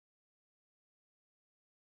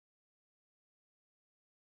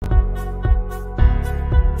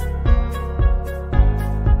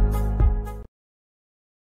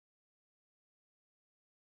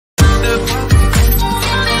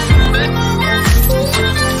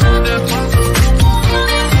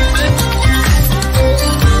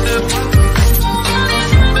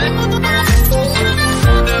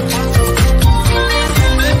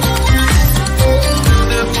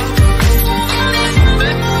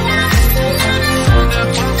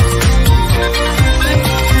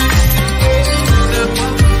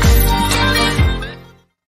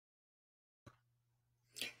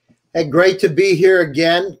Hey, great to be here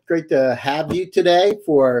again. Great to have you today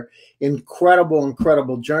for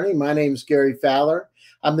incredible journey. My name is Gary Fowler.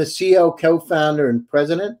 I'm the CEO, co-founder, and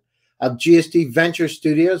president of GSD Venture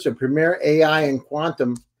Studios, a premier AI and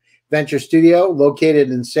quantum venture studio located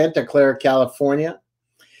in Santa Clara, California.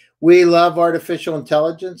 We love artificial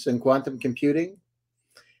intelligence and quantum computing.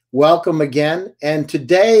 Welcome again. And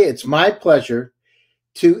today it's my pleasure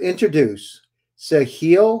to introduce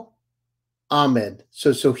Sahil Ahmed.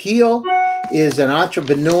 So Sohail is an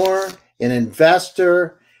entrepreneur, an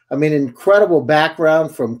investor. I mean, incredible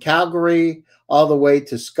background from Calgary all the way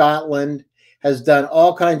to Scotland, has done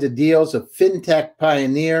all kinds of deals, a fintech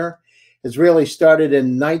pioneer, has really started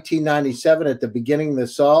in 1997 at the beginning of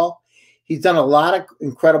this all. He's done a lot of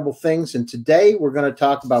incredible things. And today we're going to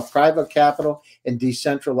talk about private capital and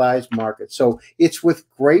decentralized markets. So it's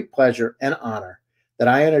with great pleasure and honor that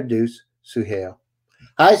I introduce Sohail.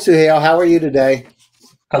 Hi, Sohail. How are you today?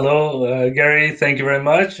 Hello, Gary. Thank you very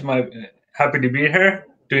much. Happy to be here.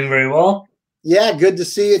 Doing very well. Yeah, good to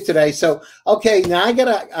see you today. So, okay, now I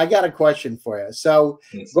got a question for you. So,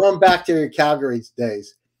 yes. Going back to your Calgary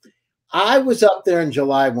days, I was up there in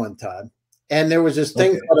July one time, and there was this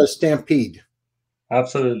thing called a stampede.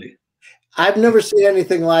 Absolutely. I've never seen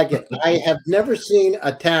anything like it. I have never seen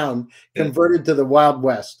a town converted to the Wild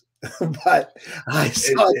West. But I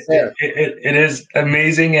saw it there. It is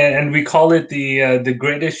amazing, and we call it the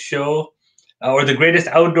greatest show, or the greatest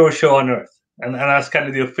outdoor show on earth, and that's kind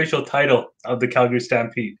of the official title of the Calgary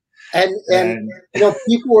Stampede. And you know,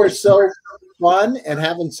 people were so fun and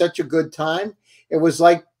having such a good time. It was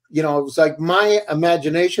like, you know, it was like my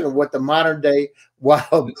imagination of what the modern day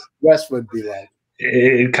Wild West would be like.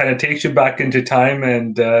 It kind of takes you back into time,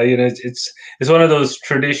 and you know, it's one of those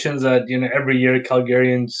traditions that, you know, every year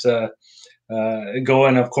Calgarians go,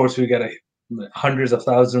 and of course we get hundreds of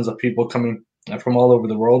thousands of people coming from all over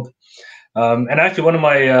the world. And actually, one of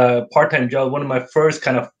my part-time jobs, one of my first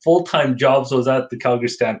kind of full-time jobs, was at the Calgary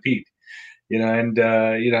Stampede. You know, and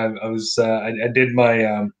you know, I did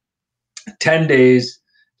my 10 days,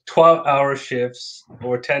 12-hour shifts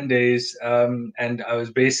over 10 days, and I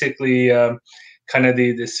was basically kind of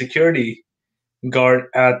the security guard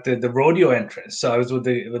at the rodeo entrance. So I was with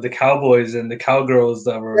the cowboys and the cowgirls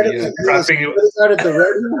that were prepping at the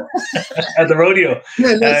rodeo. At the rodeo,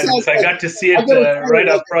 and so I got to see it right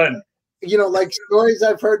up front. You know, like stories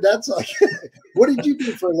I've heard. That's like, what did you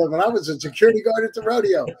do for a living? I was a security guard at the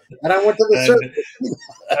rodeo, and I went to the circus.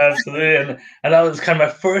 Absolutely, and that was kind of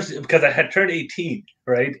my first, because I had turned 18,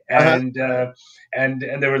 right? And and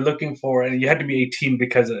they were looking for, and you had to be 18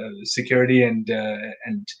 because of security, and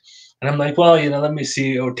I'm like, well, you know, let me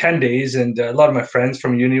see, 10 days, and a lot of my friends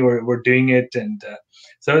from uni were doing it, and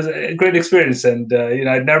so it was a great experience, and you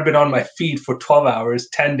know, I'd never been on my feet for 12 hours,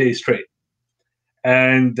 10 days straight.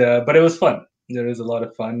 And but it was fun. There was a lot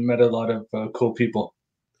of fun. Met a lot of cool people.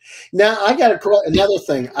 Now I got another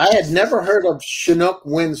thing. I had never heard of Chinook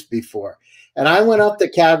winds before, and I went up to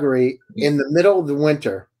Calgary in the middle of the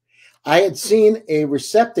winter. I had seen a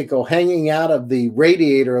receptacle hanging out of the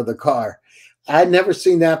radiator of the car. I'd never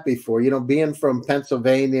seen that before. You know, being from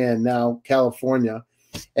Pennsylvania and now California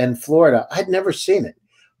and Florida, I'd never seen it.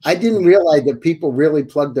 I didn't realize that people really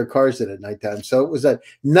plugged their cars in at nighttime. So it was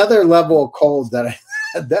another level of cold that I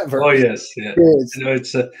had never. Oh yes, yeah. You know,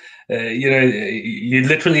 it's you know, you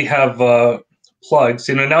literally have plugs.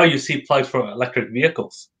 You know, now you see plugs for electric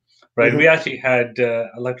vehicles, right? Mm-hmm. We actually had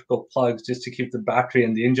electrical plugs just to keep the battery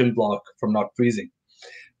and the engine block from not freezing.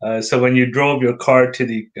 So when you drove your car to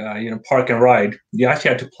the you know, park and ride, you actually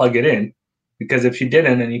had to plug it in, because if you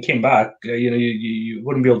didn't and you came back, you know, you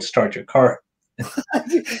wouldn't be able to start your car.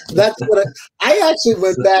 That's what I actually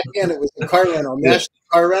went back in. It was a car rental, national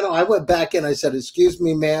car rental. I went back in. I said, "Excuse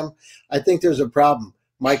me, ma'am. I think there's a problem.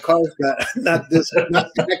 My car's not this."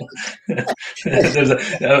 There's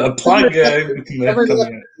a plug.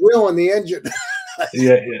 Wheel in the engine.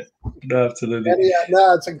 Yeah, no, absolutely. Yeah,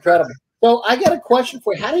 no, it's incredible. So I got a question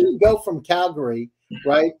for you. How do you go from Calgary,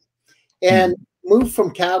 right, and move from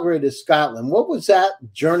Calgary to Scotland? What was that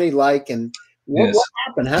journey like, and what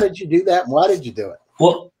happened? How did you do that, and why did you do it?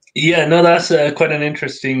 Well, yeah, no, that's quite an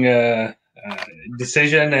interesting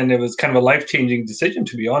decision, and it was kind of a life-changing decision,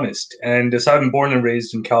 to be honest. And so I've been born and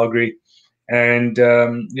raised in Calgary, and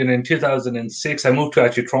you know, in 2006, I moved to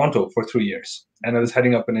actually Toronto for 3 years, and I was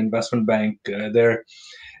heading up an investment bank there.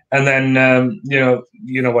 And then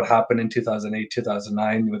you know what happened in 2008,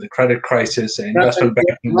 2009 with the credit crisis. Investment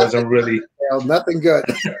banking wasn't really nothing good.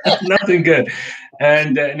 Nothing good.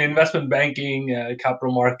 And in investment banking,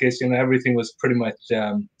 capital markets, you know, everything was pretty much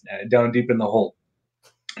down deep in the hole.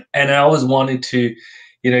 And I always wanted to,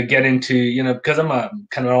 get into, because I'm a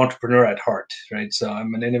kind of an entrepreneur at heart, right? So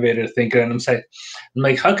I'm an innovator thinker, and I'm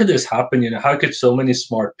like, how could this happen? How could so many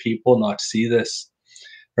smart people not see this,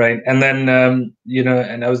 right? And then,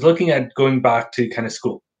 and I was looking at going back to kind of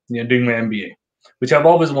school, doing my MBA, which I've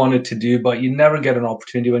always wanted to do, but you never get an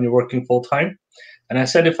opportunity when you're working full time. And I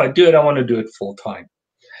said, if I do it, I want to do it full time.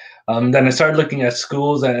 Then I started looking at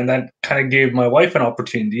schools, and that kind of gave my wife an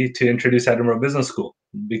opportunity to introduce Edinburgh Business School,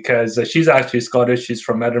 because she's actually Scottish. She's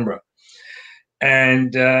from Edinburgh.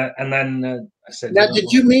 And then I said, now, did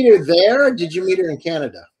you meet her there, or did you meet her in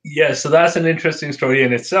Canada? Yeah, so that's an interesting story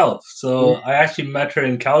in itself. So I actually met her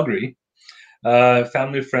in Calgary.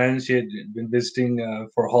 Family friends. She had been visiting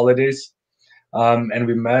for holidays. And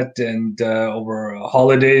we met, and over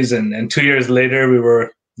holidays, and 2 years later, we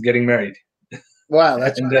were getting married. Wow,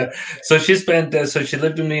 that's great. So she spent. So she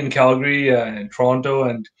lived with me in Calgary, in Toronto,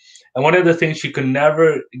 and one of the things she could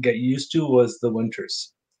never get used to was the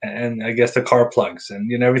winters, and I guess the car plugs,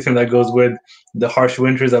 and everything that goes with the harsh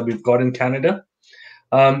winters that we've got in Canada.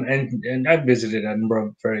 And I've visited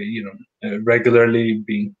Edinburgh very regularly,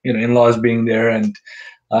 being in-laws being there, and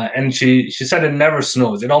she said it never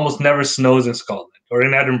snows. It almost never snows in Scotland, or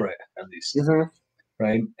in Edinburgh at least. Mm-hmm.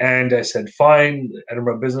 Right. And I said, fine,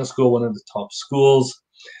 Edinburgh Business School, one of the top schools.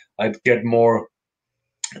 I'd get more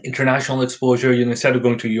international exposure, instead of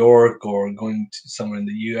going to York or going to somewhere in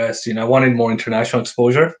the US, I wanted more international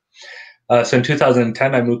exposure. So in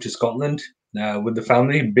 2010, I moved to Scotland with the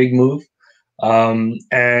family, big move. And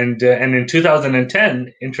in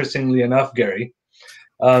 2010, interestingly enough, Gary,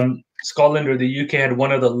 Scotland, or the UK, had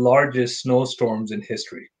one of the largest snowstorms in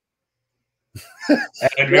history.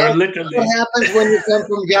 And we were literally. What happens when you come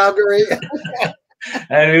from Calgary?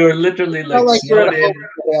 And we were literally snowed in.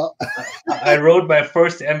 I wrote my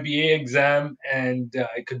first MBA exam, and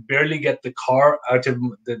I could barely get the car out of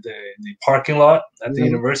the parking lot at the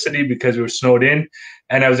university because we were snowed in.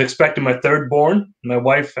 And I was expecting my third born. My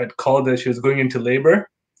wife had called that she was going into labor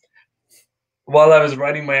while I was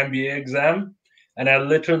writing my MBA exam. And I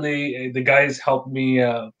literally, the guys helped me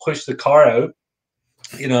push the car out,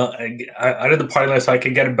 out of the parking lot so I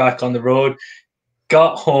could get it back on the road.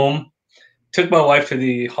 Got home, took my wife to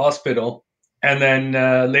the hospital, and then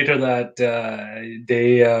later that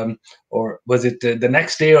day, or was it the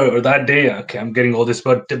next day or that day? Okay, I'm getting all this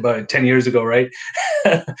about 10 years ago, right?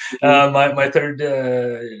 My third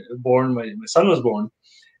born, my son was born.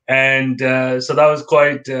 And so that was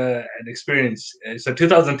quite an experience. So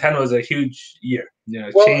 2010 was a huge year.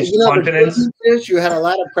 Changed continents. You had a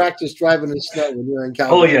lot of practice driving in snow when you were in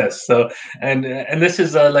Calgary. Oh yes. So and this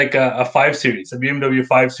is like a 5 Series, a BMW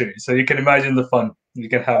 5 Series. So you can imagine the fun you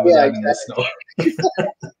can have with that in the snow.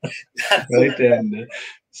 Right. And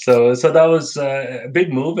so that was a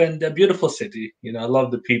big move, and a beautiful city. I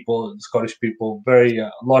love the people, the Scottish people.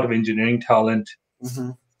 A lot of engineering talent.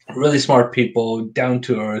 Mm-hmm. Really smart people, down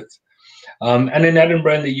to earth. And in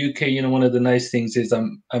Edinburgh, in the UK, one of the nice things is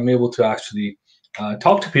I'm able to actually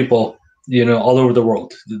talk to people, all over the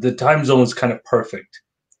world. The time zone is kind of perfect.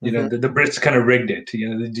 The Brits kind of rigged it,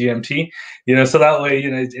 the GMT, so that way,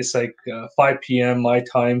 it's like 5 p.m. my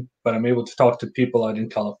time, but I'm able to talk to people out in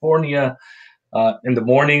California. In the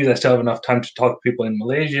mornings, I still have enough time to talk to people in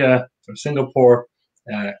Malaysia or Singapore,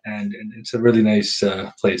 and it's a really nice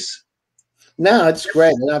place. No, it's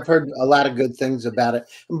great. And I've heard a lot of good things about it.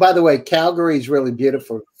 And by the way, Calgary is really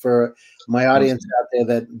beautiful for my audience out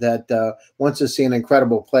there that wants to see an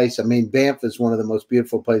incredible place. I mean, Banff is one of the most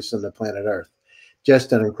beautiful places on the planet Earth.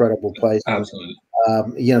 Just an incredible place.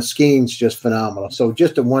 Absolutely. Skiing's just phenomenal. So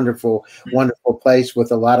just a wonderful, wonderful place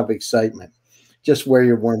with a lot of excitement. Just wear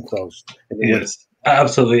your warm clothes. Yes,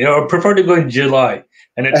 absolutely. I prefer to go in July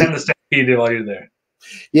and attend the Stampede while you're there.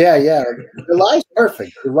 Yeah. July's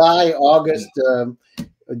perfect. July, August,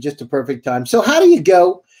 just a perfect time. So how do you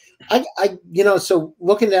go? So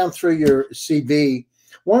looking down through your CV,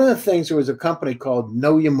 one of the things, there was a company called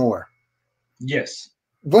Know You More. Yes.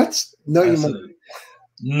 What's Know You More?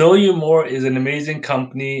 Know You More is an amazing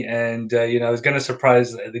company, and I was going to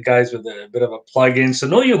surprise the guys with a bit of a plug-in. So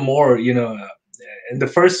Know You More, and the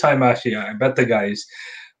first time actually I met the guys,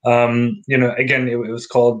 again it was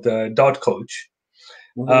called Dot Coach.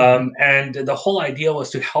 Mm-hmm. And the whole idea was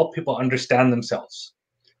to help people understand themselves.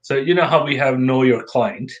 So how we have Know Your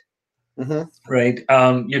Client, mm-hmm. right?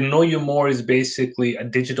 Know You More is basically a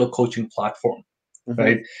digital coaching platform, mm-hmm.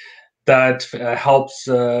 right? That helps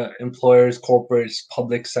employers, corporates,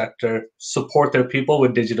 public sector support their people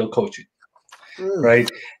with digital coaching,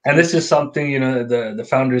 right? And this is something the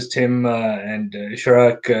founders Tim and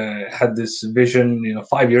Chirac had this vision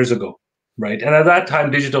 5 years ago. Right. And at that time,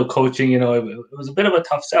 digital coaching, it was a bit of a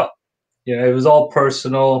tough sell. It was all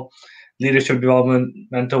personal, leadership development,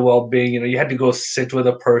 mental well-being. You had to go sit with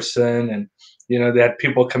a person, and they had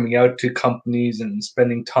people coming out to companies and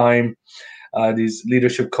spending time. These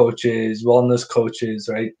leadership coaches, wellness coaches,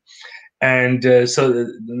 right? And so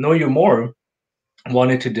Know You More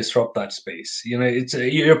wanted to disrupt that space.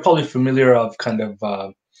 You're probably familiar of kind of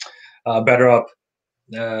BetterUp,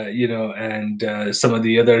 and some of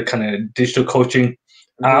the other kind of digital coaching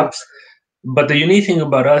apps. But the unique thing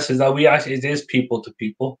about us is that it is people to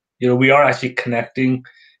people. We are actually connecting,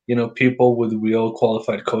 people with real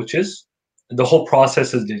qualified coaches. The whole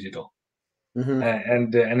process is digital.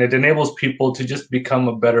 And it enables people to just become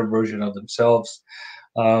a better version of themselves.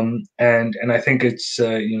 And I think it's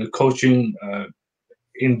coaching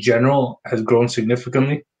in general has grown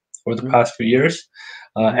significantly over the past few years,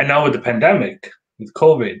 and now with the pandemic, with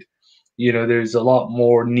COVID, there's a lot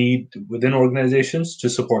more need within organizations to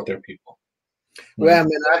support their people. Well, I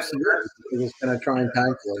mean, absolutely, it's been a trying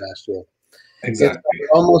time for last year. Exactly.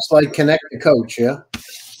 It's almost like Connect the Coach, yeah.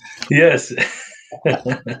 Yes.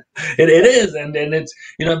 it is, and it's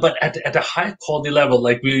but at a high quality level,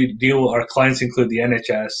 like we deal with, our clients include the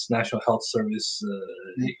NHS, National Health Service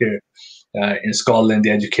here in Scotland,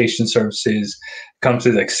 the education services,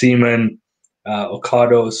 companies like Siemens,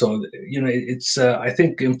 Ocado. So it's I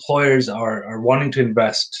think employers are wanting to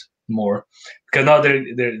invest more because now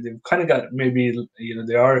they've kind of got maybe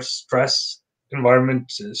there are stress from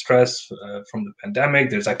the pandemic.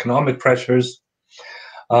 There's economic pressures.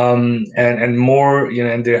 And more,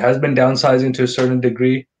 and there has been downsizing to a certain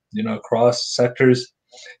degree, across sectors.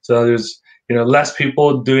 So there's, less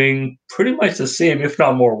people doing pretty much the same, if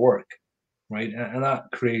not more work, right? And that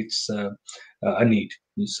creates a need.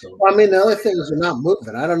 So, well, I mean, the other thing is they're not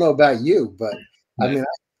moving. I don't know about you, but right. I mean,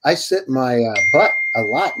 I sit my butt a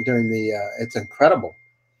lot during the. It's incredible.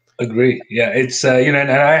 Agree. Yeah, it's and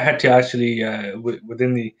I had to actually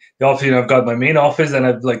within the office. I've got my main office, and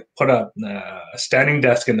I've like put a standing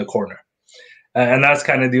desk in the corner, and that's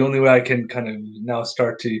kind of the only way I can kind of now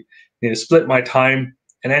start to split my time.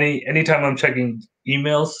 And anytime I'm checking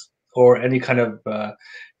emails or any kind of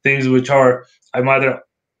things which I'm either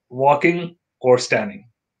walking or standing.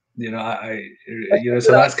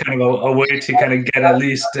 So that's kind of a way to kind of get at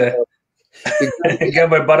least. Get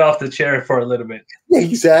my butt off the chair for a little bit.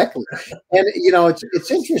 Exactly. And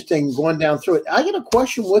it's interesting going down through it. I got a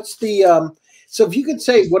question. What's the so if you could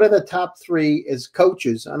say what are the top three as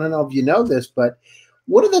coaches? I don't know if you know this, but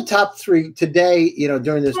what are the top three today,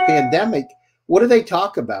 during this pandemic? What do they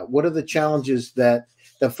talk about? What are the challenges that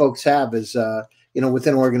the folks have as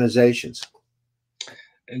within organizations?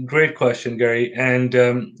 Great question, Gary. And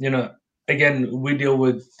again, we deal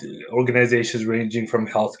with organizations ranging from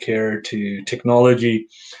healthcare to technology.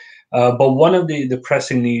 But one of the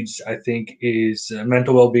pressing needs, I think, is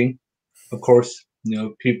mental well-being. Of course,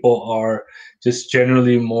 people are just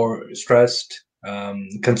generally more stressed,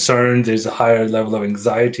 concerned. There's a higher level of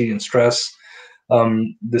anxiety and stress.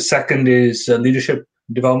 The second is leadership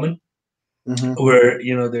development. Where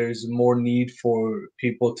there's more need for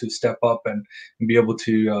people to step up and be able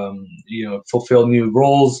to fulfill new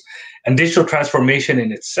roles, and digital transformation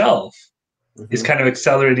in itself is kind of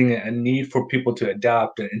accelerating a need for people to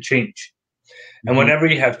adapt and change. And whenever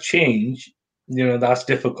you have change, that's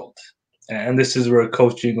difficult, and this is where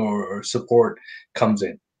coaching or support comes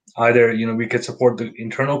in. Either we could support the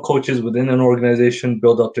internal coaches within an organization,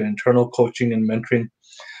 build up their internal coaching and mentoring,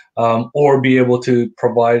 or be able to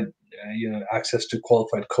provide access to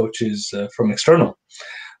qualified coaches from external.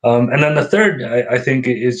 And then the third, I think,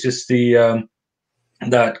 is just the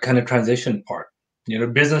that kind of transition part.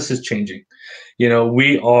 Business is changing.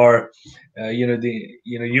 We are,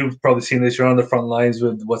 you've probably seen this. You're on the front lines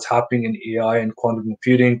with what's happening in AI and quantum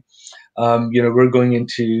computing. We're going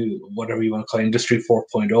into whatever you want to call Industry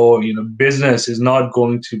 4.0. Business is not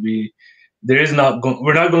going to be. We're not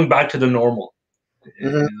going back to the normal.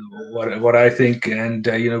 What I think, and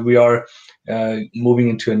we are moving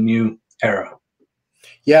into a new era.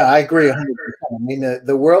 Yeah, I agree 100%. I mean,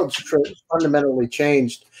 the world's fundamentally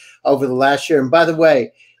changed over the last year. And by the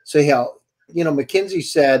way, so McKinsey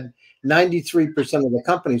said 93% of the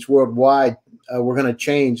companies worldwide were going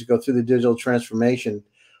to go through the digital transformation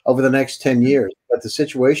over the next 10 years. But the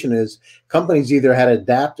situation is companies either had to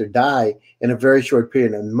adapt or die in a very short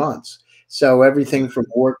period of months. So everything from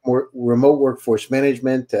remote workforce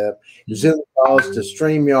management to Zoom calls to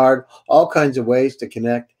StreamYard, all kinds of ways to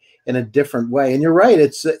connect in a different way. And you're right.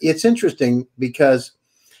 It's interesting because,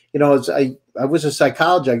 I was a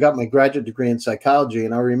psychologist. I got my graduate degree in psychology.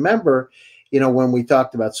 And I remember, when we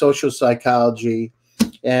talked about social psychology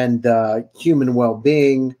and human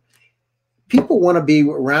well-being, people want to be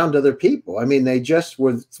around other people. I mean,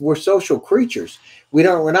 we're social creatures.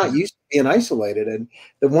 We're not used to being isolated. And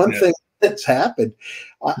the one thing that's happened,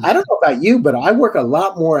 I don't know about you, but I work a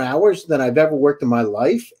lot more hours than I've ever worked in my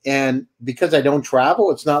life. And because I don't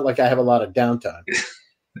travel, it's not like I have a lot of downtime.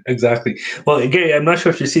 Exactly. Well, Gary, I'm not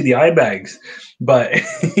sure if you see the eye bags, but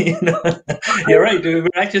you're right. We're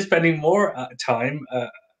actually spending more time.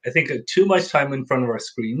 I think too much time in front of our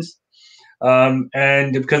screens,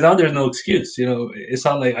 and because now there's no excuse. It's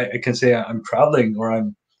not like I can say I'm traveling or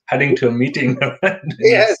I'm heading to a meeting.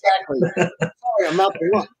 Yeah, exactly. Sorry, I'm out to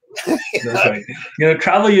lunch. That's right.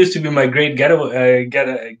 Travel used to be my great get out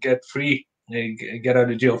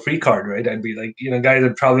of jail free card, right? I'd be like, guys,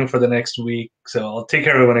 I'm traveling for the next week, so I'll take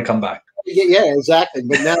care of it when I come back. Yeah, exactly.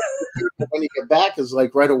 But now when you get back, it's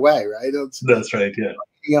like right away, right? That's right. Yeah.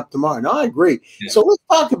 Up tomorrow. No, I agree. Yeah. So let's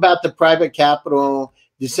talk about the private capital,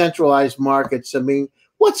 decentralized markets. I mean,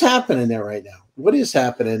 what's happening there right now? What is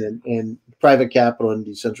happening in private capital and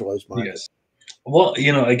decentralized markets? Yes. Well,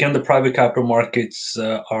 again, the private capital markets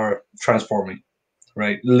are transforming,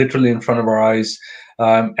 right? Literally in front of our eyes.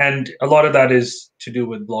 And a lot of that is to do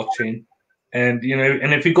with blockchain. And,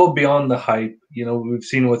 and if you go beyond the hype, we've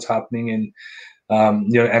seen what's happening in,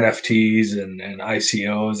 NFTs and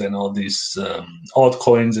ICOs and all these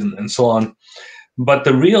altcoins and so on. But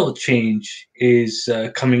the real change is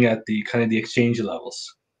coming at the kind of the exchange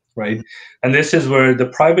levels, right? Mm-hmm. And this is where the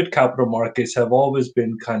private capital markets have always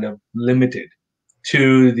been kind of limited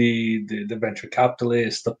to the venture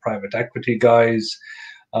capitalists, the private equity guys,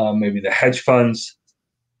 maybe the hedge funds.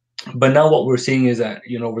 But now what we're seeing is that,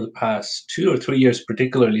 over the past 2 or 3 years,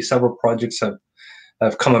 particularly, several projects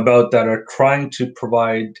have come about that are trying to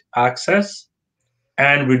provide access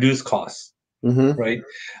and reduce costs. Mm-hmm. Right.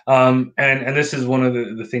 And this is one of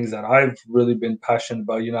the things that I've really been passionate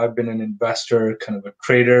about. I've been an investor, kind of a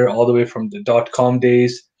trader, all the way from the .com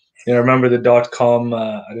days. I remember the .com.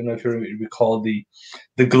 I don't know if you recall the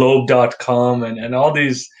Globe.com and all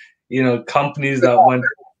these, companies that went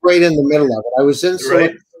right in the middle of it. I was in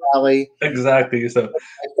Silicon Valley. Exactly. So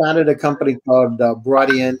I founded a company called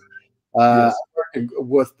Broadian. Yes.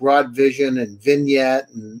 With Broad Vision and Vignette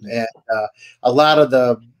and a lot of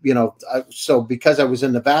the, so because I was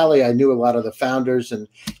in the Valley, I knew a lot of the founders and,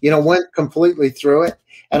 went completely through it.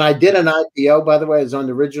 And I did an IPO, by the way. I was on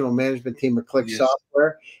the original management team of Click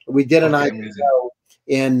Software. We did an IPO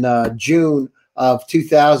in June of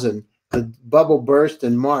 2000. The bubble burst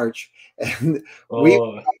in March. And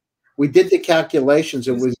we did the calculations.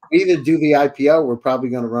 It was either do the IPO, we're probably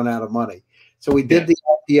going to run out of money. So we did the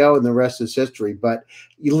IPO and the rest is history. But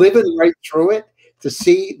you living right through it to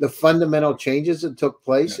see the fundamental changes that took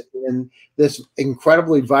place in this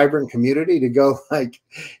incredibly vibrant community to go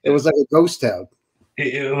it was like a ghost town.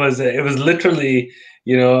 It was literally,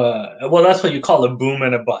 well, that's what you call a boom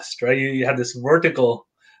and a bust, right? You had this vertical,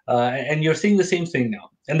 and you're seeing the same thing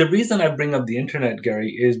now. And the reason I bring up the internet,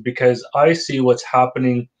 Gary, is because I see what's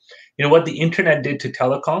happening, what the internet did to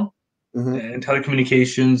telecom and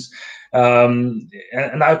telecommunications. And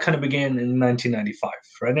that kind of began in 1995,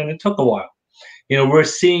 right? And it took a while. We're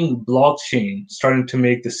seeing blockchain starting to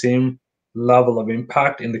make the same level of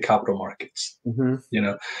impact in the capital markets.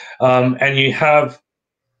 And you have,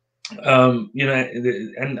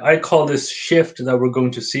 and I call this shift that we're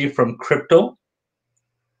going to see from crypto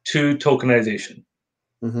to tokenization.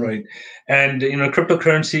 Right. And,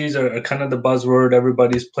 cryptocurrencies are kind of the buzzword.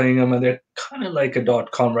 Everybody's playing them and they're kind of like a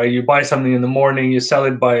 .com, right? You buy something in the morning, you sell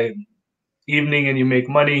it by evening and you make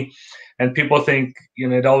money, and people think,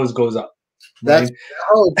 it always goes up. That's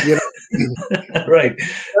right.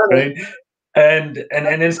 Right. And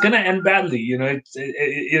it's going to end badly.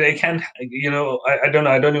 It can't, I don't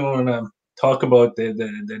know. I don't even want to talk about the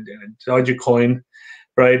Dogecoin.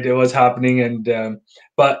 Right, it was happening, and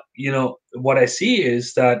but what I see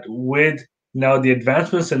is that with now the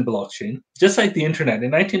advancements in blockchain, just like the internet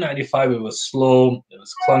in 1995, it was slow, it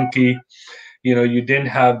was clunky. You didn't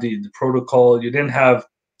have the protocol, you didn't have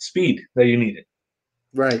speed that you needed.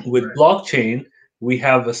 Right. With blockchain, we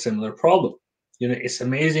have a similar problem. It's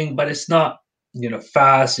amazing, but it's not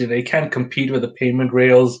fast. It can't compete with the payment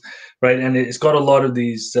rails, right? And it's got a lot of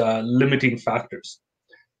these limiting factors.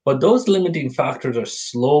 But those limiting factors are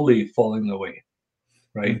slowly falling away,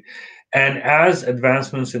 right? And as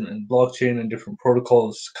advancements in blockchain and different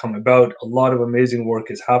protocols come about, a lot of amazing work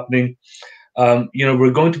is happening. We're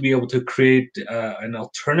going to be able to create an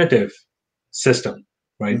alternative system,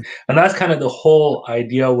 right? And that's kind of the whole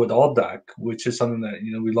idea with AllDAC, which is something that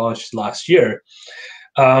we launched last year,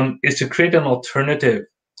 is to create an alternative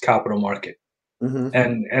capital market.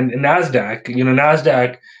 And NASDAQ,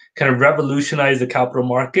 NASDAQ kind of revolutionized the capital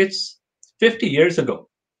markets 50 years ago.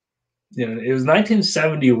 It was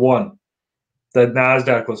 1971 that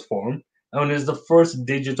NASDAQ was formed, and it was the first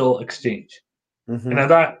digital exchange. And at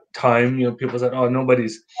that time, people said, "Oh,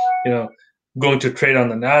 nobody's, going to trade on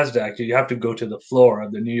the NASDAQ. You have to go to the floor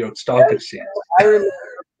of the New York Stock Exchange." I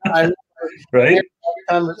remember, right?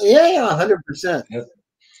 Yeah, 100%. Yep.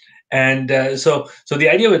 And so the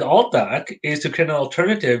idea with AltDAC is to create an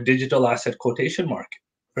alternative digital asset quotation market,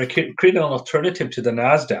 right? Create an alternative to the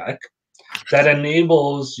NASDAQ that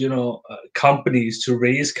enables companies to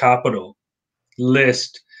raise capital,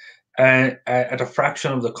 list at a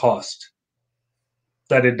fraction of the cost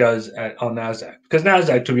that it does on NASDAQ. Because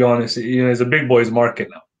NASDAQ, to be honest, is a big boys market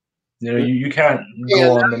now. You can't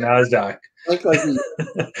go on the NASDAQ,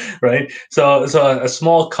 right? So a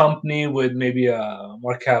small company with maybe a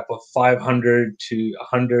market cap of 500 to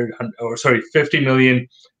 100, or sorry, 50 million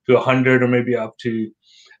to 100, or maybe up to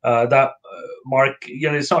that mark,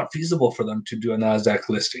 it's not feasible for them to do a NASDAQ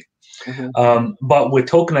listing. But with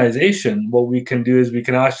tokenization, what we can do is we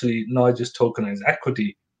can actually not just tokenize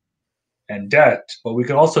equity and debt, but we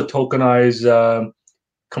can also tokenize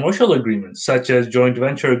commercial agreements, such as joint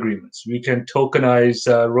venture agreements. We can tokenize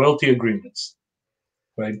royalty agreements,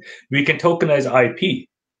 right? We can tokenize IP.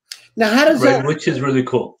 Now, how does that? Which is really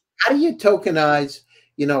cool. How do you tokenize,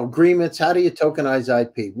 agreements? How do you tokenize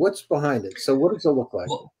IP? What's behind it? So, what does it look like?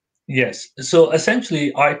 Well, yes. So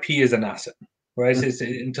essentially, IP is an asset, right? It's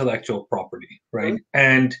intellectual property, right?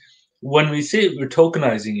 And when we say we're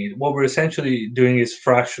tokenizing it, what we're essentially doing is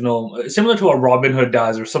fractional, similar to what Robinhood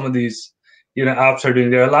does, or some of these apps are doing.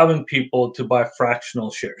 They're allowing people to buy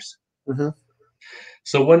fractional shares.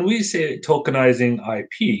 So when we say tokenizing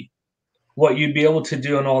IP, what you'd be able to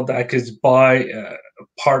do on AltDAC is buy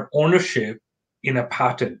part ownership in a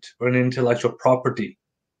patent or an intellectual property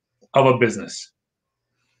of a business.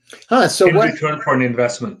 So in return for an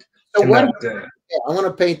investment. So I want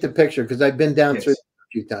to paint the picture, because I've been down through it a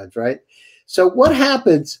few times, right? So what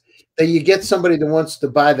happens that you get somebody that wants to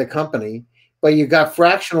buy the company, but you got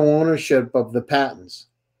fractional ownership of the patents?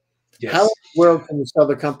 Yes. How in the world can you sell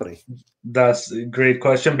the company? That's a great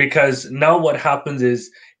question, because now what happens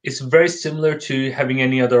is it's very similar to having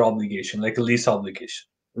any other obligation, like a lease obligation.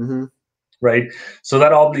 Right? So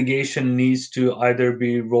that obligation needs to either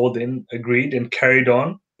be rolled in, agreed, and carried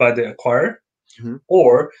on by the acquirer,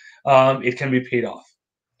 or it can be paid off.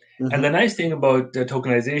 And the nice thing about the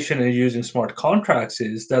tokenization and using smart contracts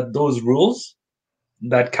is that those rules,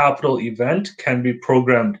 that capital event, can be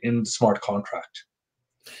programmed in the smart contract.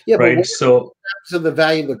 Yeah, right. So the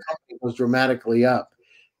value of the company goes dramatically up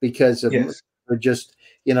because of they're just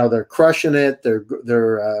they're crushing it. They're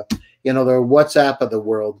they're WhatsApp of the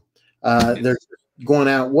world. They're going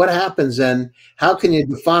out. What happens then? How can you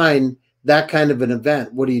define that kind of an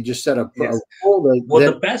event? What do you just set up? Well,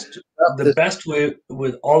 the best way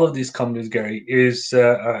with all of these companies, Gary, is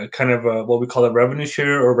kind of what we call a revenue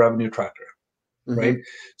share or revenue tracker, right?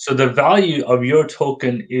 So the value of your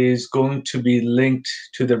token is going to be linked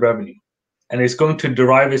to the revenue, and it's going to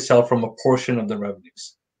derive itself from a portion of the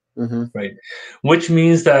revenues, right? Which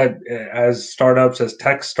means that as startups, as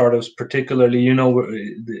tech startups particularly,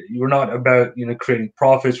 we're not about creating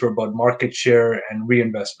profits. We're about market share and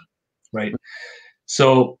reinvestment. Right.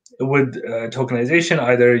 So with tokenization,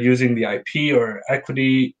 either using the IP or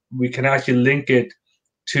equity, we can actually link it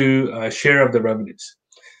to a share of the revenues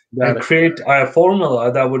and create a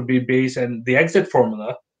formula that would be based, and the exit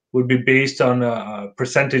formula would be based on a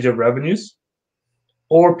percentage of revenues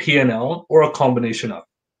or P&L or a combination of.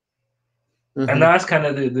 And that's kind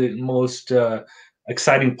of the most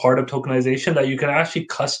exciting part of tokenization, that you can actually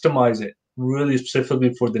customize it really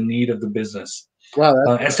specifically for the need of the business. Wow,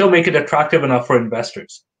 and still make it attractive enough for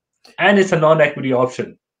investors. And it's a non-equity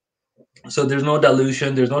option. So there's no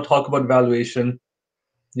dilution. There's no talk about valuation.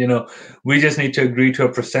 We just need to agree to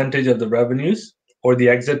a percentage of the revenues or the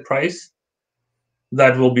exit price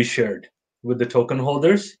that will be shared with the token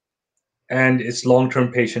holders. And it's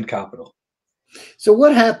long-term patient capital. So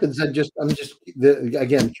what happens? I'm just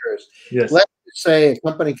again curious. Yes. Let's say a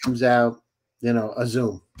company comes out, a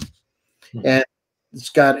Zoom, and it's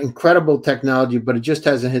got incredible technology, but it just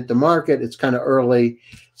hasn't hit the market. It's kind of early.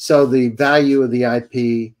 So the value of the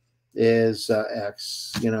IP is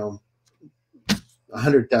X,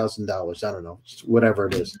 $100,000. I don't know, whatever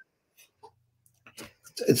it is.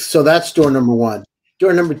 So that's door number one.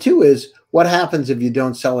 Door number two is, what happens if you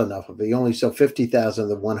don't sell enough of it? You only sell 50,000 of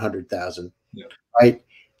the 100,000, right?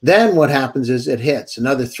 Then what happens is it hits.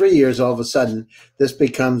 Another 3 years, all of a sudden, this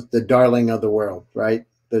becomes the darling of the world, right?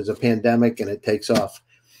 There's a pandemic and it takes off.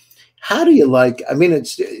 How do you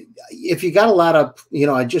if you got a lot of,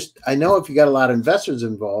 I know if you got a lot of investors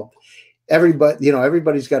involved,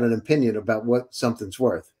 everybody's got an opinion about what something's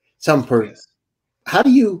worth. Yes. How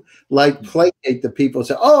do you like placate the people?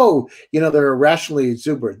 Say, oh, they're irrationally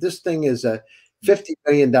exuberant. This thing is a $50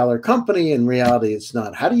 million company. In reality, it's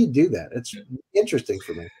not. How do you do that? It's interesting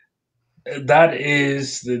for me. That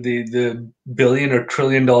is the billion or $1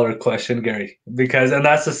 trillion question, Gary, and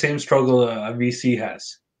that's the same struggle a VC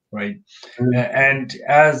has, right? Mm-hmm. And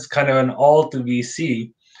as kind of an alt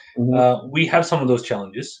VC, Mm-hmm. we have some of those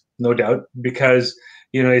challenges, no doubt, because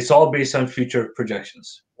it's all based on future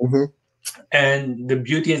projections. Mm-hmm. And the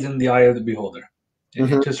beauty is in the eye of the beholder,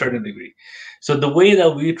 Mm-hmm. to a certain degree. So the way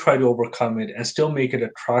that we try to overcome it and still make it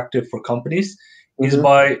attractive for companies is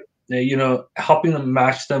by helping them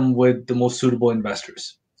match them with the most suitable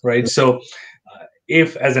investors, right? So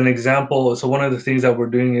if, as an example, so one of the things that we're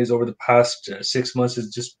doing is over the past 6 months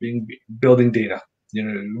is just building data,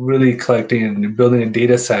 really collecting and building a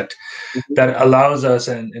data set that allows us,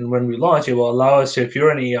 and when we launch, it will allow us to, if you're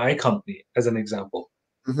an AI company, as an example,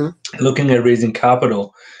 looking at raising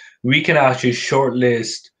capital, we can actually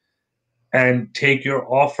shortlist and take your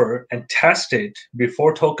offer and test it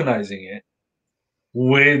before tokenizing it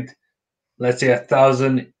with, let's say,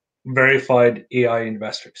 1,000 verified AI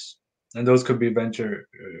investors. And those could be venture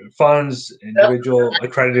funds, individual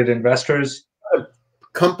accredited investors.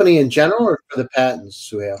 Company in general, or for the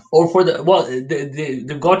patents, Suhail? Or for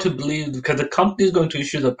they've got to believe, because the company is going to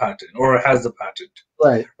issue the patent or has the patent.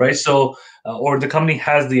 Right. So, or the company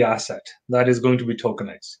has the asset that is going to be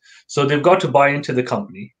tokenized. So they've got to buy into the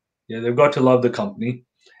company. Yeah, they've got to love the company.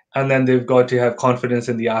 And then they've got to have confidence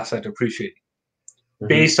in the asset appreciating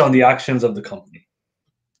based on the actions of the company.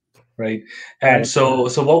 Right. And so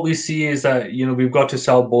what we see is that, we've got to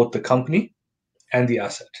sell both the company and the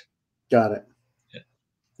asset. Got it. Yeah.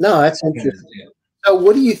 No, that's interesting. Yeah. So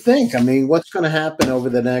what do you think? I mean, what's going to happen over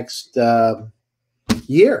the next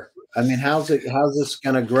year? I mean, how's this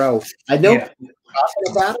going to grow? I know people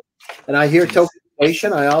talking about it, and I hear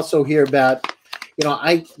tokenization. I also hear about,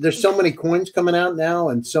 there's so many coins coming out now,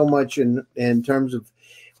 and so much in terms of,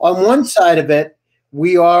 on one side of it,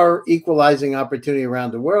 we are equalizing opportunity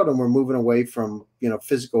around the world, and we're moving away from,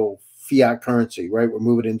 physical fiat currency, right? We're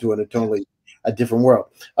moving into a different world.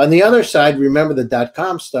 On the other side, remember the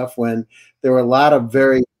 .com stuff, when there were a lot of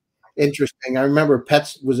very interesting. I remember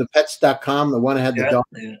Pets.com, the one that had the dog.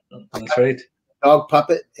 Yeah, that's right. Dog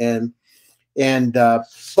puppet, but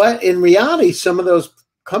in reality, some of those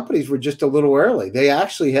companies were just a little early. They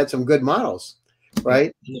actually had some good models,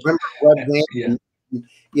 right? Remember Webvan?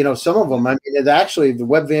 Yeah. Some of them. I mean, if the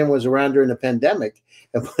Webvan was around during the pandemic,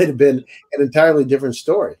 it might have been an entirely different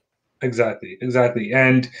story. Exactly.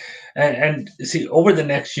 And see, over the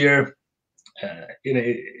next year,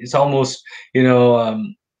 it's almost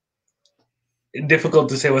difficult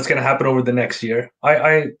to say what's going to happen over the next year.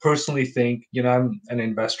 I personally think, I'm an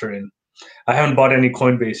investor in. I haven't bought any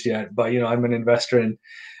Coinbase yet, but I'm an investor in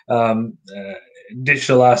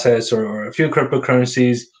digital assets or a few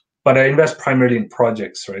cryptocurrencies. But I invest primarily in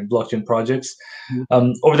projects, right? Blockchain projects.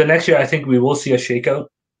 Over the next year, I think we will see a shakeout.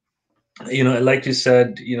 Like you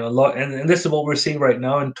said, a lot, and this is what we're seeing right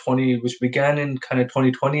now which began in kind of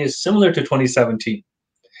 2020, is similar to 2017.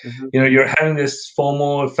 You're having this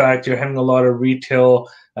FOMO effect. You're having a lot of retail,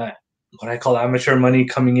 what I call amateur money,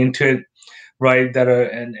 coming into it, right? That are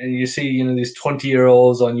and you see, these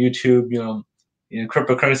 20-year-olds on YouTube,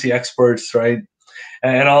 cryptocurrency experts, right?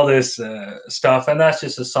 And all this stuff, and that's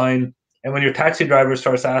just a sign. And when your taxi driver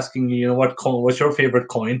starts asking you, what's your favorite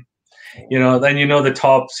coin, then the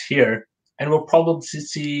top's here, and we'll probably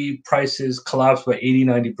see prices collapse by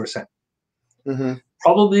 80-90%.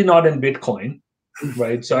 Probably not in Bitcoin,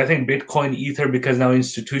 right? So I think Bitcoin, Ether, because now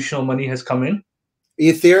institutional money has come in.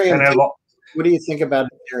 Ethereum. What do you think about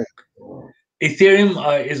Ethereum?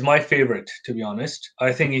 Ethereum is my favorite, to be honest.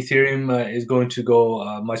 I think Ethereum is going to go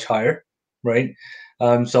much higher, right?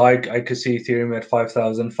 So I could see Ethereum at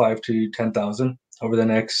 5,000, 5 to 10,000 over the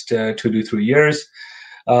next 2 to 3 years.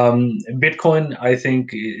 Bitcoin, I think,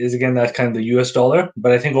 is again that kind of the US dollar,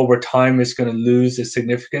 but I think over time it's going to lose its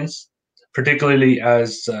significance, particularly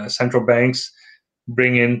as central banks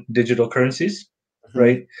bring in digital currencies,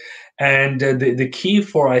 right? And the key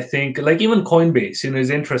for, I think, like even Coinbase, is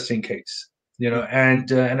an interesting case,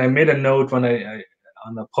 and I made a note when I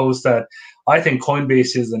on the post that I think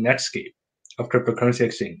Coinbase is the Netscape of cryptocurrency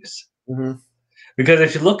exchanges. Because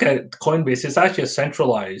if you look at Coinbase, it's actually a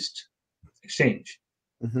centralized exchange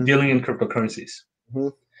dealing in cryptocurrencies.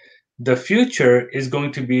 The future is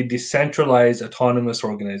going to be decentralized autonomous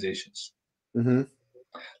organizations.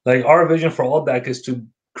 Like our vision for Allback is to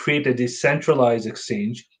create a decentralized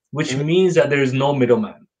exchange, which means that there is no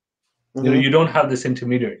middleman. You don't have this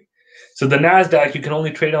intermediary. So the NASDAQ, you can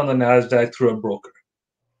only trade on the NASDAQ through a broker,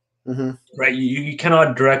 right? You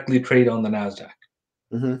cannot directly trade on the NASDAQ.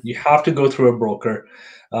 You have to go through a broker.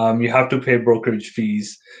 You have to pay brokerage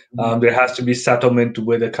fees. There has to be settlement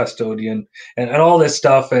with a custodian and all this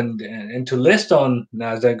stuff. And to list on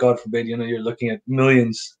NASDAQ, God forbid, you're looking at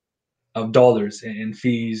millions of dollars in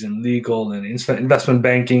fees and legal and investment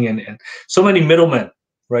banking and so many middlemen,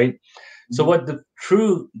 right? So what the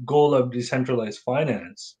true goal of decentralized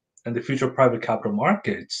finance and the future private capital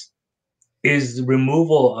markets is the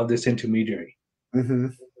removal of this intermediary.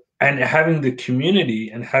 And having the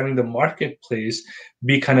community and having the marketplace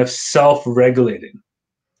be kind of self-regulated,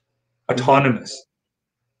 autonomous,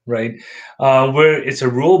 right? Where it's a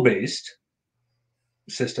rule-based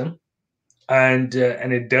system, and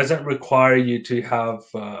it doesn't require you to have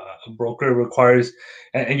a broker. It requires,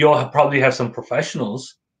 and you'll probably have some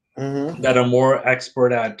professionals that are more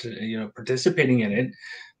expert at participating in it,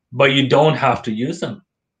 but you don't have to use them,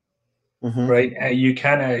 right? And you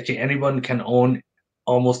can actually, anyone can own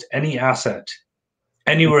almost any asset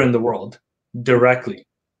anywhere in the world directly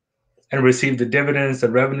and receive the dividends, the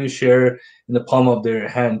revenue share in the palm of their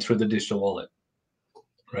hand through the digital wallet,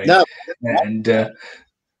 right? No. And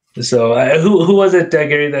so who was it,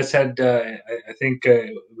 Gary, that said, I think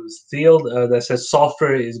it was Thiel, that said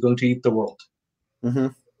software is going to eat the world,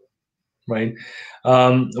 right?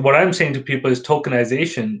 What I'm saying to people is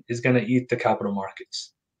tokenization is going to eat the capital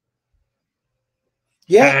markets.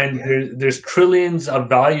 Yeah. And there's trillions of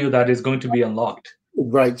value that is going to be unlocked.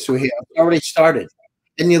 Right. So he already started.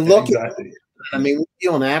 And you look at, I mean, we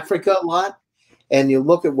deal in Africa a lot, and you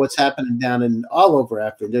look at what's happening down in all over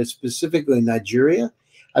Africa. There's specifically Nigeria.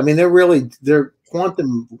 I mean, they're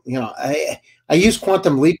quantum, I use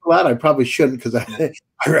quantum leap a lot. I probably shouldn't because I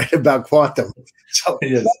read about quantum. So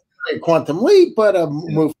yes. Quantum leap, but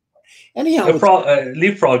move. Anyhow,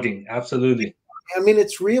 leapfrogging, absolutely. I mean,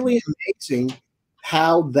 it's really amazing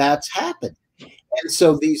how that's happened. And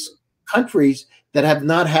so these countries that have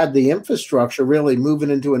not had the infrastructure really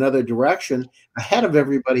moving into another direction ahead of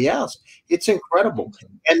everybody else, it's incredible.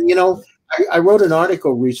 And, I wrote an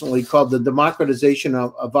article recently called The Democratization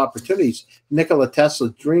of Opportunities. Nikola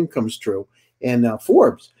Tesla's dream comes true in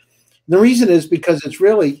Forbes. And the reason is because it's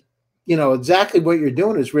really, exactly what you're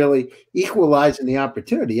doing is really equalizing the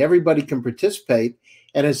opportunity. Everybody can participate,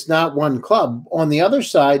 and it's not one club. On the other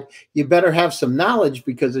side, you better have some knowledge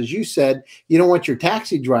because, as you said, you don't want your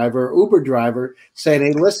taxi driver or Uber driver saying,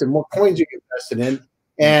 hey, listen, what coins are you invested in?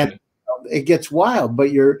 And it gets wild.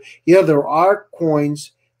 But there are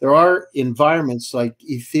coins, there are environments like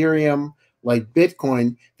Ethereum, like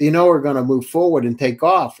Bitcoin, that are going to move forward and take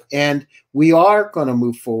off. And we are going to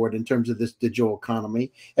move forward in terms of this digital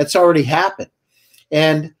economy. It's already happened.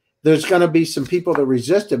 And there's going to be some people that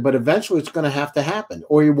resist it, but eventually it's going to have to happen,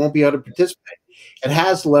 or you won't be able to participate. It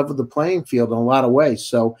has leveled the playing field in a lot of ways.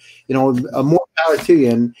 So, more power to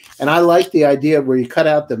you. And I like the idea where you cut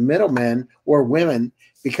out the middlemen or women,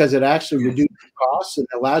 because it actually reduces costs and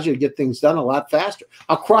allows you to get things done a lot faster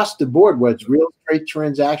across the board, whether it's real estate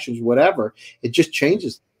transactions, whatever. It just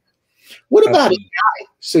changes. What about AI?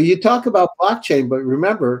 So you talk about blockchain, but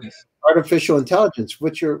remember artificial intelligence.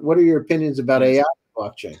 What are your opinions about AI and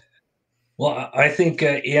blockchain? Well, I think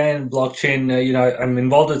AI and blockchain, I'm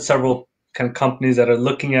involved with several kind of companies that are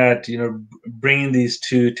looking at, bringing these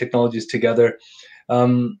two technologies together.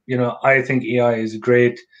 I think AI is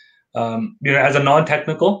great. As a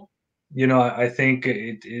non-technical, I think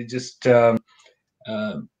it just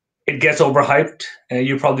it gets overhyped, and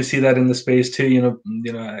you probably see that in the space too.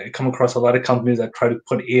 I come across a lot of companies that try to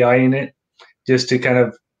put AI in it just to kind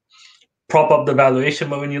of prop up the valuation.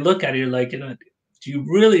 But when you look at it, you're like,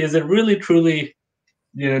 is it really truly,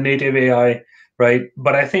 native AI, right?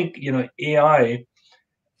 But I think, AI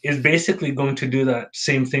is basically going to do that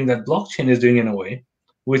same thing that blockchain is doing in a way,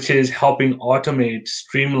 which is helping automate,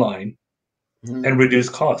 streamline, and reduce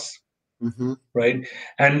costs, right?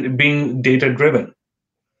 And being data driven.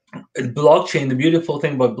 Blockchain, the beautiful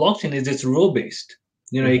thing about blockchain is it's rule based.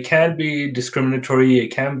 It can't be discriminatory, it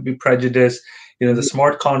can't be prejudiced. The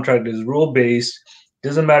smart contract is rule based.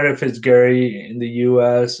 Doesn't matter if it's Gary in the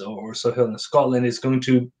US or Sohail in Scotland, it's going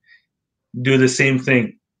to do the same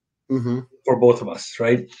thing for both of us,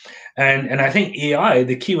 right? And I think AI,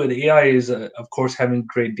 the key with AI is, of course, having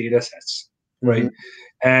great data sets, right?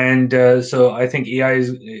 And so I think AI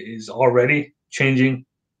is already changing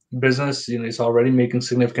business. It's already making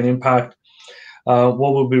significant impact.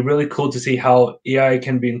 What would be really cool to see how AI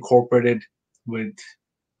can be incorporated with,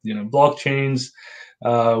 blockchains,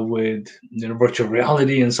 with virtual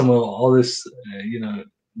reality and some of all this,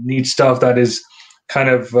 neat stuff that is kind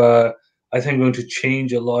of I think, going to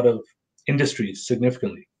change a lot of industries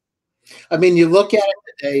significantly. I mean, you look at it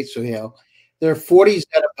today, Suhail, there are 40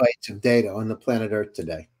 zettabytes of data on the planet Earth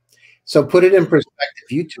today. So put it in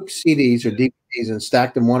perspective. You took CDs or DVDs and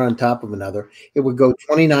stacked them one on top of another, it would go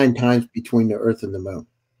 29 times between the Earth and the moon.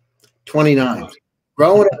 29.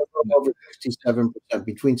 Growing at over 67%,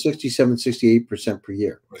 between 67 and 68% per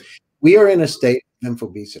year. We are in a state of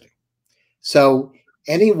infobesity. So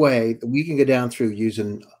any way that we can go down through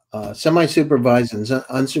using semi-supervised and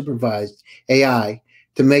unsupervised AI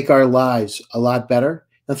to make our lives a lot better.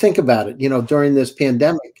 Now think about it. You know, during this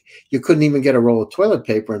pandemic, you couldn't even get a roll of toilet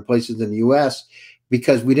paper in places in the U.S.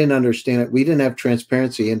 because we didn't understand it. We didn't have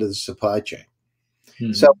transparency into the supply chain.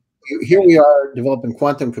 Mm-hmm. So here we are developing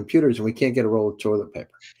quantum computers, and we can't get a roll of toilet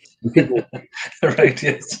paper. People, right?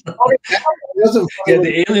 Yes. Yeah,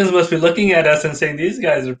 the aliens must be looking at us and saying these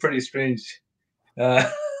guys are pretty strange.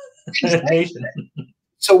 Nation.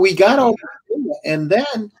 So we got all that, and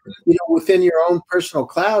then within your own personal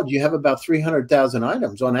cloud, you have about 300,000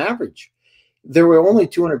 items on average. There were only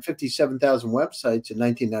 257,000 websites in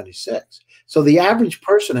 1996. So the average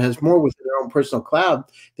person has more within their own personal cloud,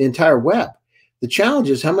 the entire web. The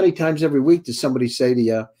challenge is how many times every week does somebody say to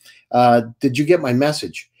you, did you get my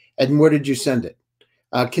message? And where did you send it?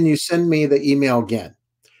 Can you send me the email again?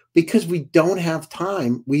 Because we don't have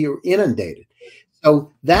time. We are inundated.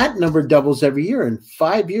 So that number doubles every year. In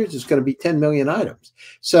 5 years, it's going to be 10 million items.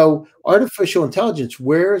 So artificial intelligence,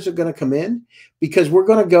 where is it going to come in? Because we're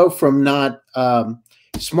going to go from not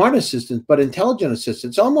smart assistants, but intelligent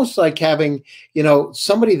assistants. Almost like having,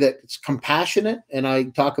 somebody that's compassionate. And I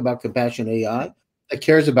talk about compassion AI that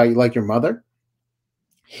cares about you like your mother.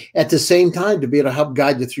 At the same time, to be able to help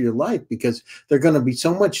guide you through your life, because there's going to be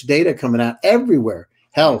so much data coming out everywhere.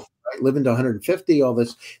 Health, right? Living to 150, all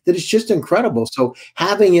this, that it's just incredible. So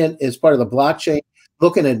having it as part of the blockchain,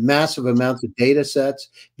 looking at massive amounts of data sets,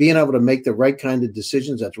 being able to make the right kind of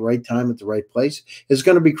decisions at the right time at the right place is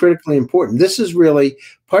going to be critically important. This is really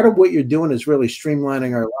part of what you're doing, is really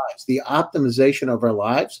streamlining our lives, the optimization of our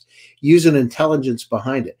lives, using intelligence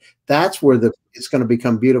behind it. That's where it's going to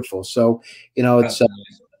become beautiful. So, it's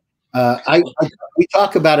we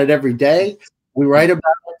talk about it every day. We write about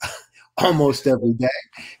it almost every day,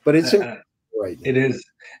 but it's right now. It is.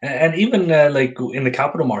 And even like in the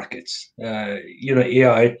capital markets,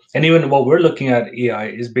 AI, and even what we're looking at AI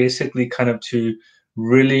is basically kind of to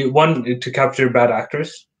really, one, to capture bad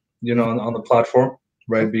actors, on the platform,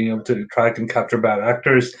 right? Being able to track and capture bad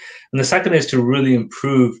actors. And the second is to really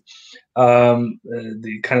improve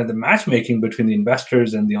the kind of the matchmaking between the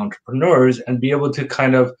investors and the entrepreneurs, and be able to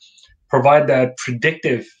kind of provide that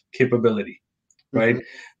predictive capability, right? Mm-hmm.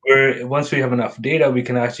 Where once we have enough data, we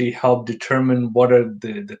can actually help determine what are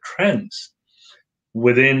the trends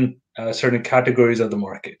within certain categories of the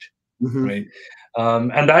market, mm-hmm. right?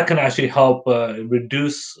 And that can actually help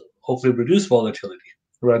hopefully reduce volatility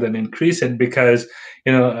rather than increase it, because,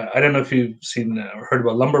 I don't know if you've seen or heard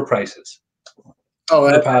about lumber prices. Oh,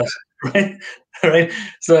 in the past, right? Right.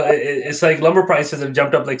 So it's like lumber prices have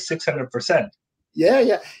jumped up like 600%.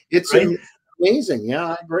 Yeah. It's right? Amazing. Yeah,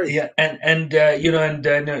 I agree. Yeah,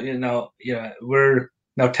 we're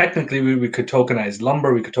now technically we could tokenize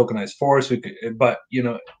lumber, we could tokenize forest, but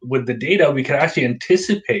with the data we could actually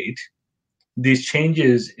anticipate these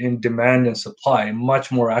changes in demand and supply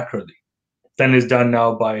much more accurately than is done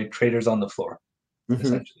now by traders on the floor, mm-hmm.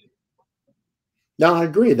 essentially. No, I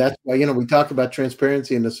agree. That's why we talk about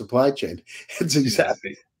transparency in the supply chain. It's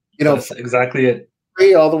exactly that's exactly it.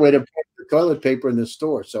 Free all the way to the toilet paper in the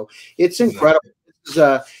store. So it's incredible. It's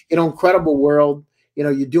incredible world.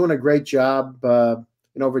 You're doing a great job.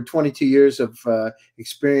 Over 22 years of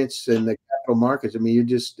experience in the capital markets. I mean,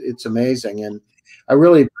 it's amazing. And I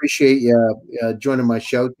really appreciate you joining my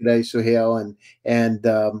show today, Suhail. And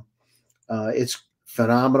it's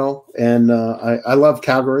phenomenal. And I love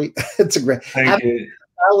Calgary. It's a great. Thank you.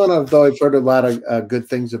 Though I've heard a lot of good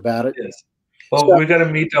things about it. Yes. Well, we got to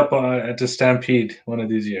meet up at the Stampede one of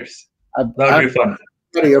these years. That would be fun.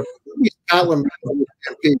 Scotland.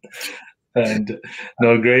 And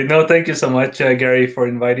great. No, thank you so much, Gary, for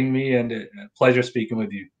inviting me, and a pleasure speaking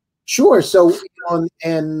with you. Sure. So,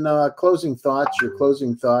 closing thoughts, your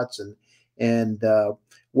closing thoughts, and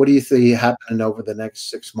what do you see happening over the next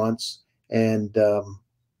 6 months, and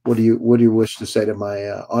what do you wish to say to my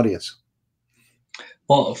audience?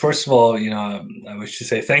 Well, first of all, I wish to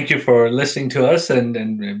say thank you for listening to us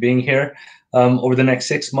and being here. Over the next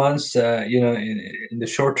 6 months, in the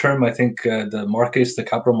short term, I think the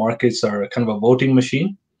capital markets are kind of a voting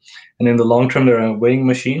machine. And in the long term, they're a weighing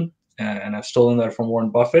machine. and I've stolen that from Warren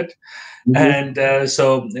Buffett. And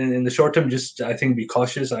so in the short term, just I think be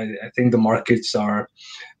cautious. I think the markets are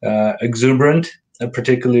exuberant,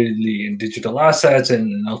 particularly in digital assets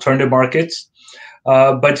and alternative markets.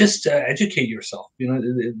 But just educate yourself.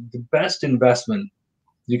 The best investment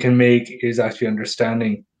you can make is actually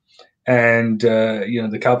understanding and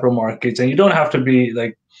the capital markets. And you don't have to be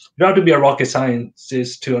a rocket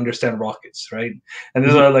scientist to understand rockets, right? And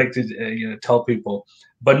this is what I like to tell people.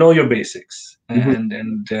 But know your basics, and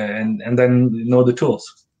then know the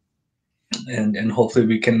tools, and hopefully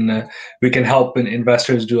we can help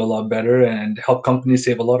investors do a lot better and help companies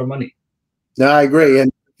save a lot of money. No, I agree.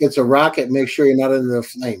 And if it's a rocket, make sure you're not under the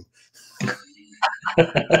flame.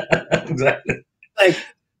 Exactly.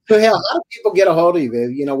 So how do people get a hold of you?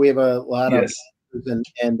 We have a lot of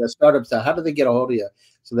and the startups. How do they get a hold of you?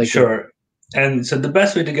 So they Sure. And so the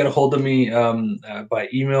best way to get a hold of me by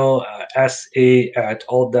email, sa@aldac.com.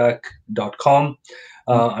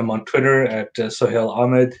 I'm on Twitter at Sohail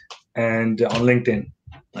Ahmed, and on LinkedIn.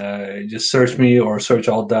 Just search me or search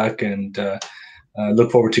Aldac, and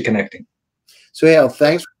look forward to connecting. Sohail,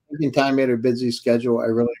 thanks for taking time out of your busy schedule. I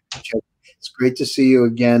really appreciate it. It's great to see you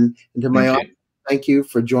again. And to my audience, thank you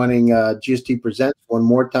for joining GST Presents one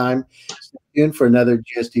more time. Stay tuned for another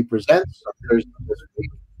GST Presents on Thursday this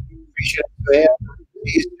week. Appreciate it.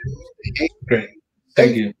 Great.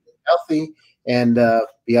 Thank you. Healthy and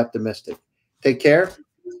be optimistic. Take care. Talk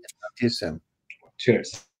to you soon.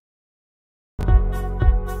 Cheers.